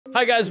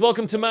Hi guys,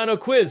 welcome to Mano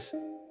Quiz.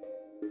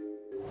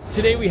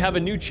 Today we have a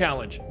new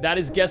challenge, that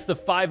is guess the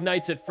Five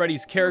Nights at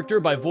Freddy's character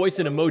by voice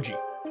and emoji.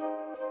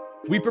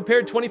 We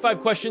prepared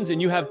 25 questions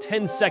and you have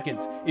 10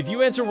 seconds. If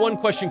you answer one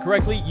question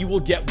correctly, you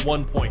will get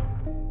 1 point.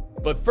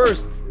 But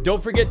first,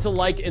 don't forget to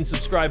like and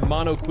subscribe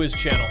Mano Quiz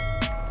channel.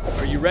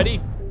 Are you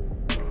ready?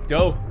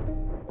 Go.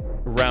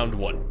 Round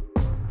 1.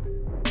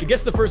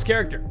 Guess the first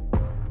character.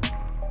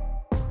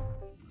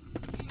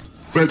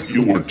 Bet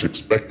you weren't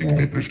expecting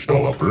me to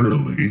show up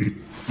early,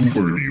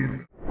 were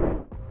you?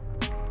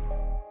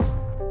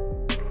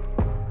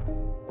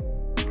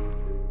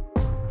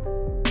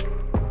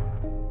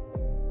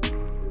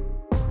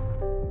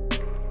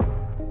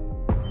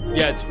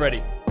 Yeah, it's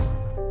Freddy.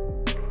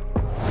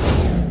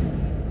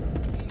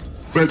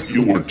 Bet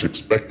you weren't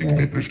expecting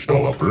me to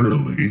show up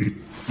early,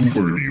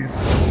 were you?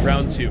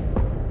 Round 2.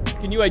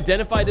 Can you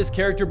identify this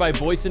character by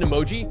voice and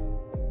emoji?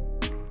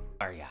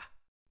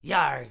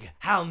 Yarg,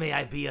 how may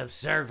I be of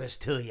service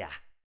to ya?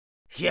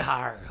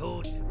 Yar,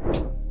 hoot.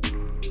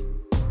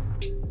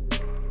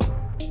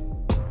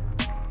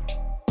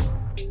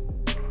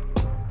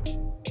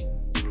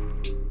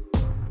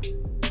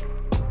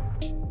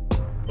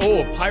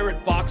 Oh, a pirate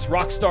fox,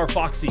 rockstar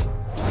Foxy.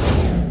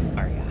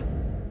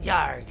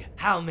 Yarg,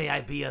 how may I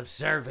be of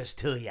service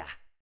to ya?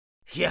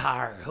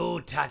 Yar,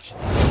 who touched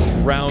me?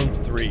 Round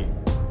 3.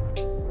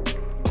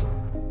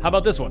 How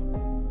about this one?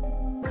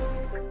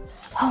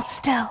 Hold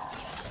still.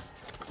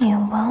 You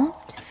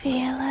won't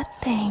feel a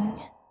thing.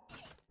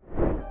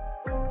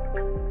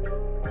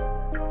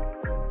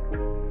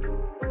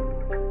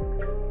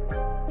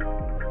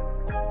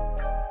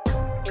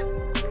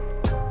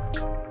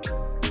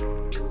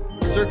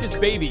 Circus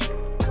Baby.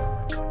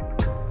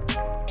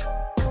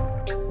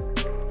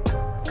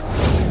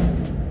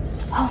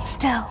 Hold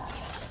still.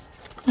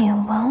 You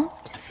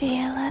won't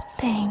feel a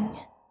thing.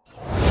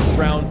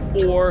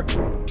 Round 4.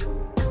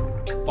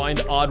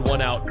 Find odd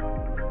one out.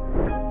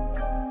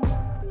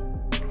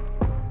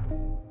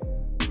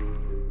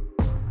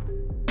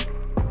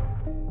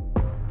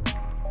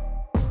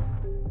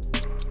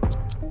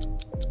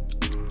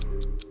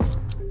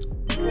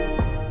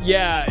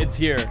 Yeah, it's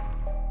here.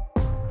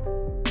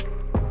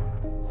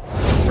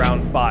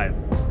 Round 5.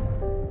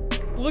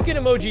 Look at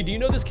Emoji, do you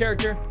know this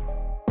character?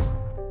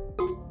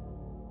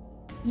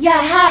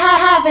 Yeah,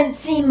 haven't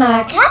seen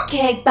my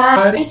cupcake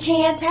by any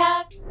chance,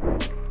 have?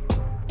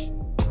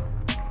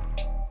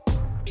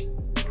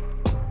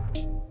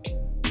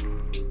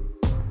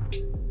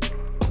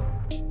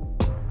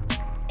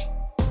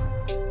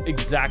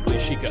 Exactly,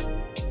 Chica.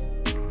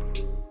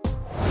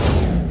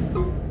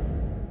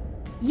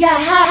 Yeah,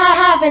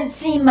 haven't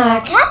seen my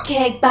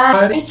cupcake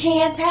by any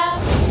chance,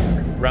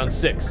 have? Round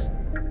 6.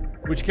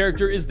 Which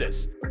character is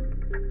this?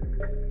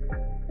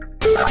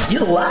 You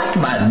like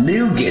my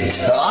new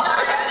guitar?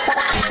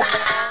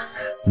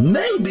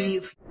 Maybe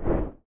if...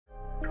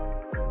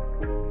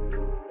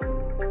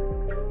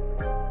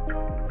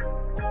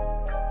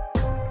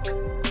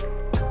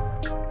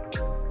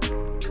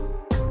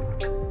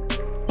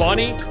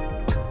 Bonnie?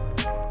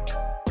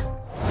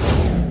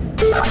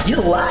 You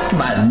like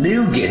my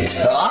new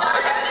guitar?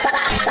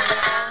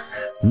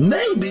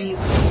 Maybe.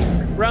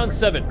 Round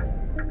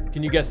 7.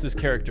 Can you guess this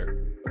character?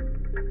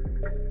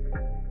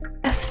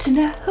 Left in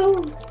a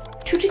hole,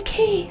 to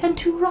decay and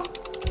to rot,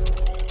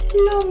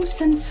 long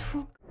since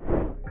full.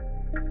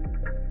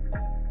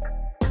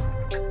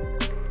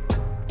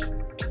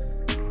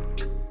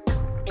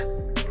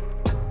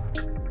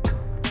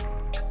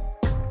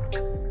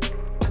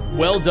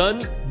 Well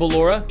done,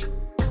 Ballora.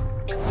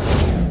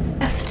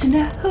 Left in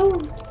a hole,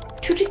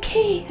 to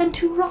decay and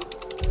to rot,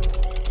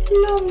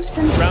 long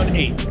since. Round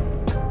 8.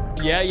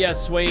 Yeah,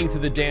 swaying to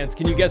the dance.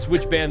 Can you guess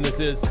which band this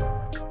is?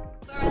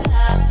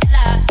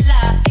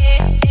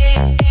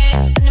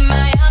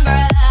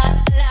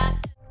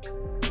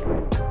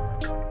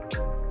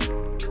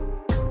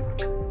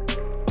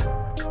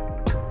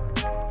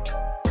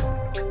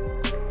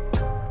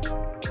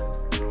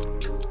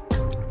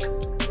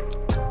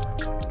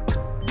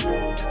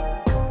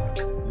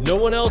 No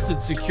one else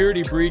at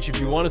Security Breach.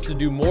 If you want us to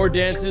do more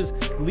dances,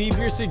 leave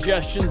your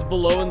suggestions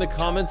below in the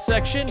comments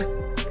section.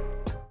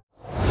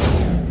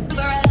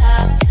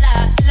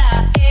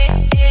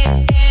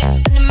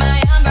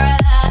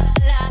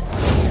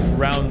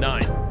 Round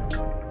 9.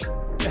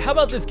 How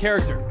about this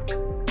character?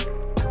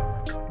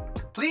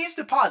 Please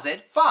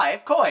deposit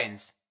 5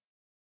 coins.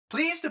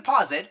 Please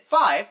deposit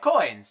 5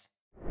 coins.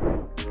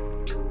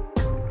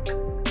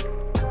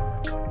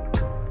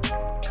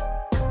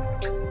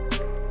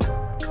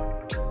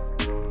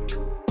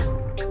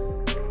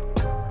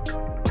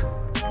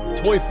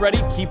 Toy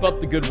Freddy, keep up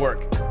the good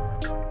work.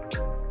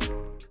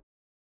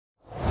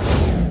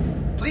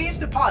 Please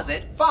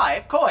deposit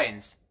 5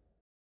 coins.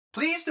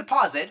 Please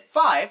deposit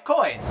 5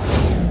 coins.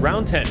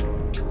 Round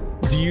 10.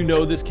 Do you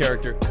know this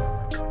character?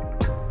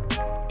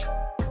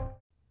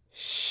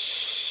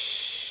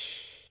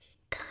 Shh.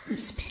 Come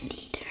spend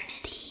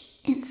eternity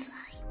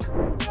inside.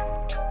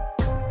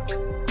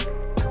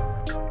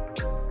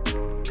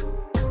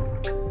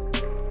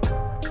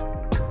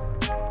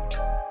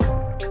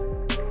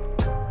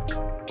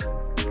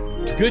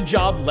 Good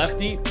job,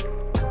 Lefty.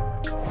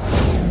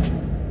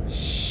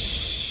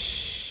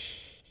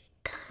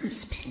 Come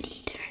spend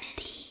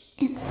eternity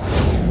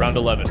inside. Round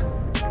 11.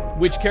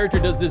 Which character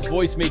does this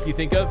voice make you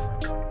think of?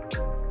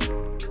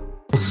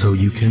 So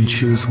you can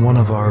choose one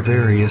of our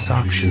various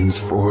options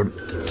for...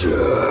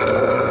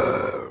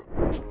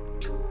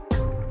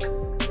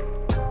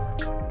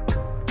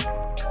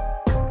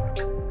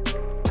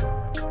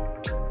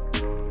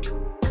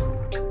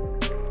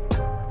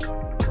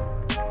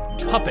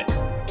 Puppet.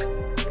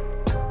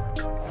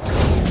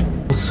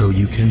 So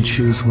you can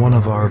choose one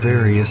of our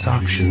various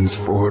options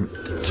for...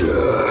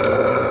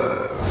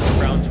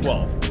 Round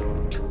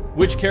 12.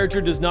 Which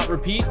character does not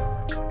repeat?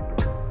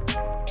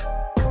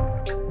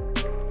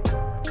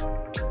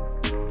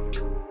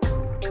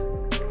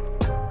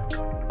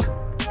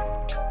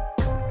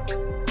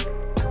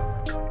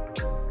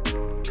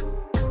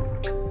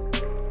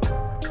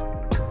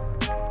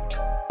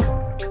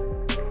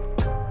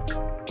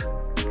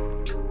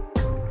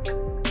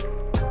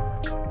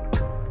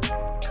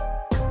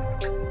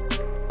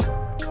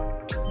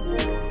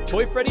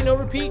 Toy Freddy no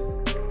repeat?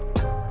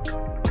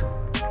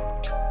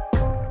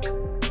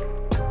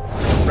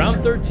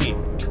 Round 13.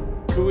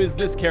 Who is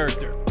this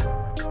character?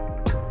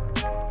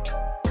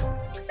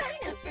 Sign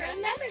up for a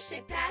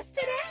membership pass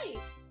today.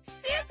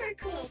 Super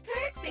cool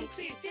perks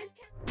include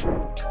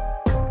discounts.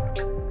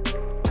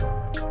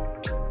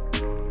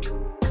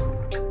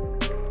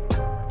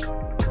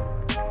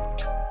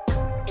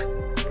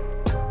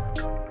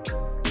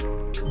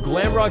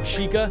 Glamrock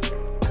Chica?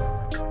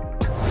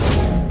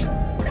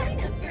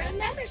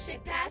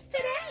 Membership pass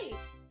today.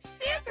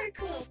 Super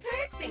cool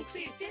perks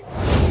include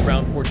discounts.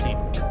 Round 14.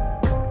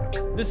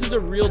 This is a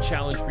real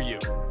challenge for you.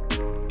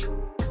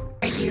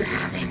 Are you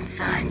having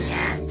fun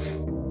yet?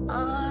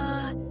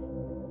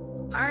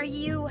 Are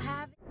you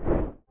having...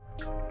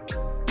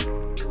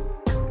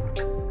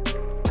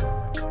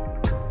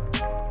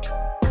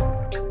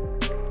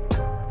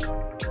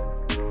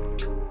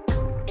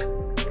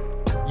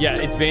 Yeah,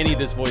 it's Vanny,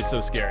 this voice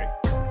so scary.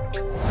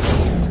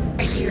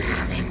 Are you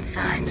having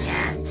fun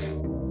yet?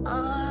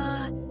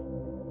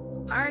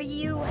 Are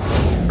you...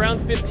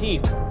 Round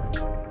 15.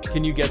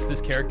 Can you guess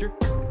this character?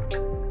 I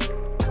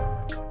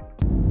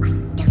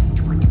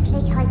don't want to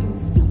play hide and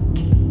seek.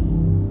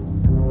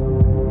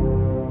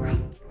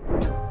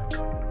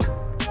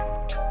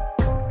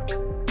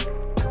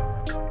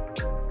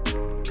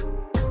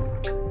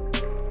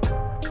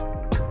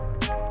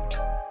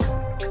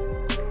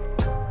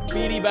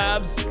 Beady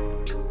Babs? I don't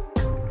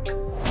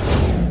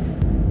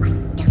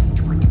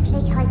want to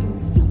play hide and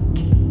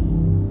seek.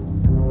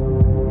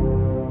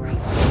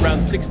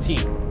 Round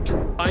 16.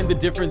 Find the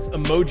difference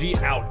emoji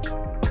out.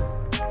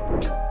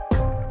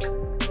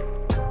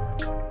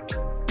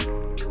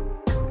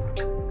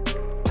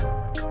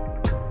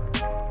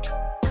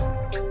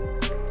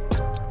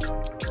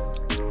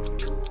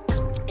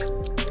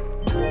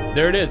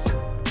 There it is. To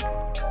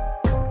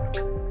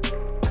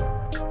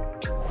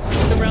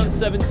round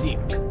 17.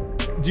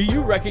 Do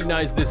you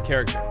recognize this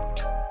character?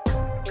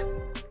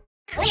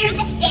 Clear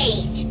the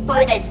stage,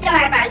 for the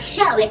star of our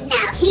show is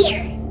now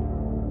here.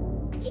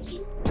 Did you?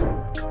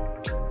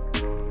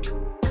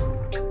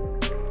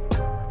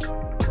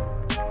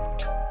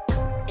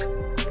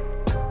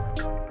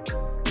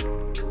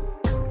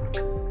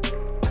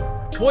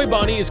 Toy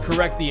Bonnie is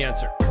correct the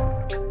answer.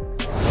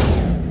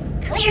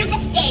 Clear the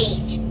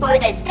stage, for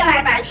the star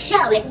of our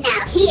show is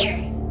now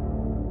here.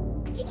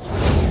 Did you?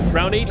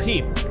 Round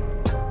 18.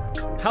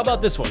 How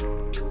about this one?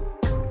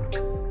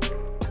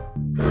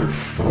 A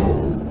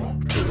foe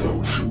to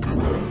those who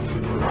dwell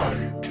in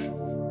light.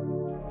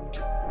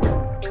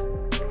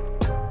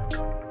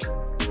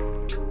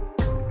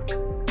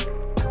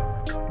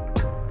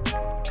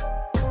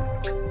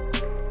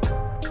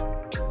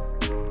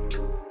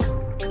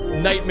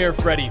 Nightmare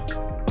Freddy.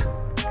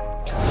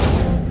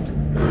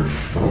 A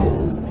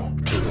foe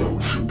to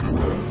those who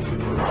dwell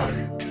in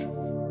light.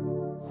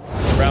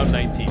 Round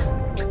 19.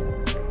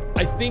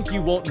 I think you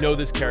won't know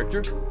this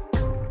character.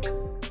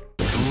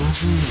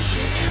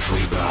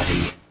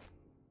 Everybody,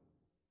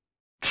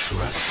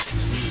 trust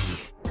me.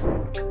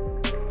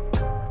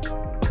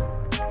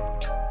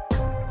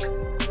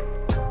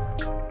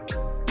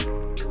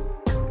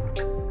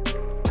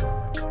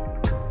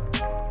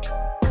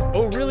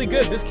 Oh, really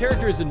good. This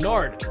character is a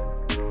Nard.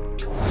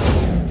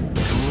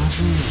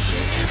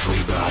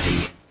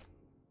 Everybody,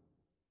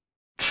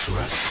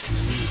 trust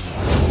me.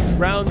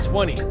 Round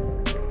 20.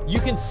 You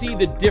can see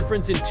the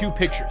difference in two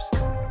pictures.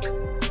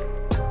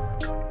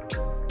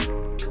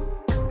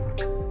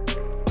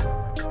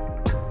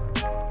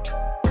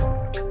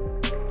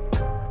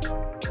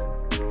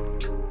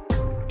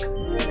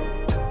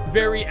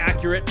 Very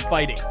accurate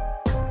fighting.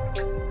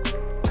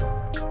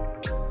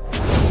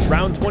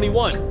 Round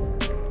 21.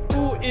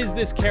 Who is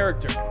this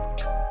character?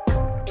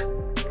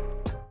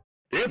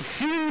 It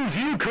seems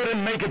you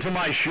couldn't make it to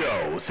my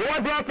show, so I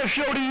brought the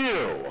show to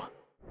you.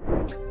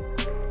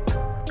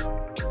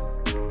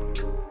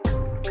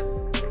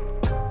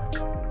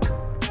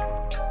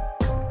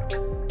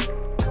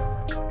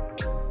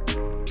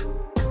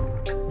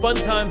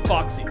 Funtime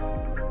Foxy.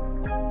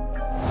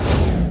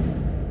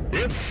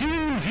 It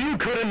seems you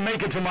couldn't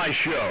make it to my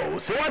show,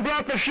 so I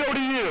brought the show to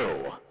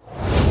you.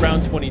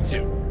 Round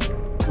 22.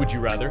 Would you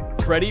rather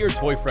Freddy or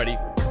Toy Freddy?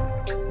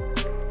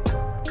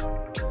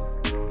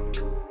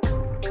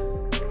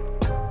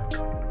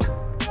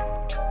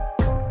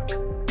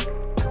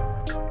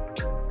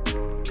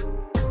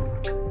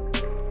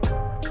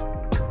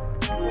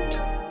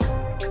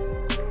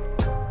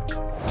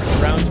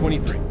 Round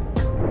 23.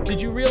 Did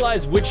you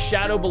realize which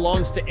shadow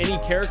belongs to any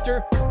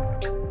character?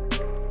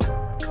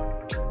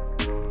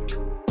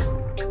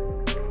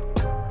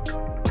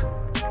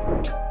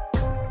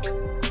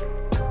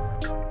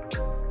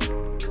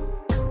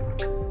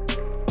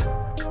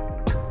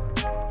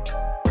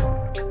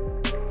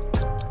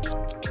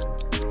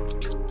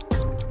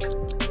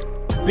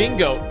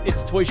 Bingo,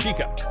 it's Toy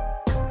Chica.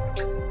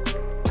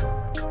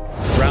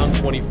 Round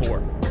 24.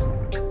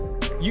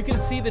 You can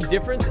see the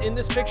difference in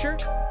this picture?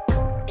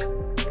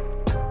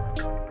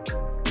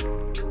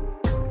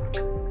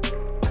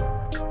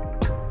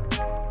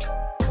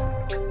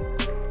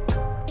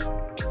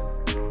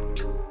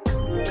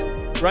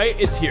 Right?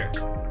 It's here.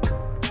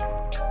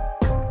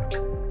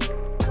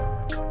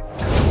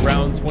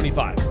 Round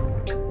 25.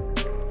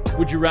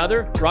 Would you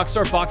rather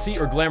Rockstar Foxy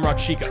or Glamrock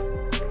Chica?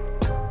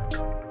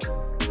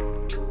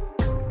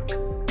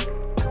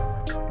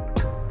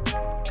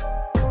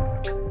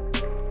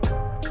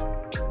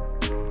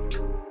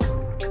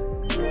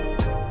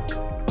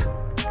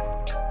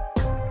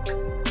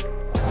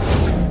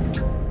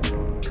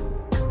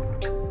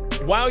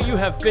 Wow, you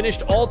have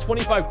finished all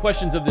 25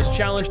 questions of this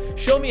challenge.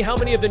 Show me how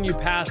many of them you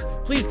passed.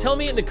 Please tell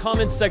me in the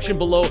comments section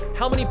below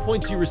how many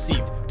points you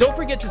received. Don't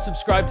forget to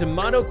subscribe to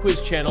Mano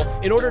Quiz channel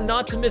in order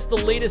not to miss the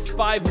latest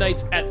Five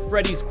Nights at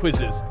Freddy's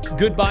quizzes.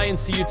 Goodbye and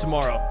see you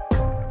tomorrow.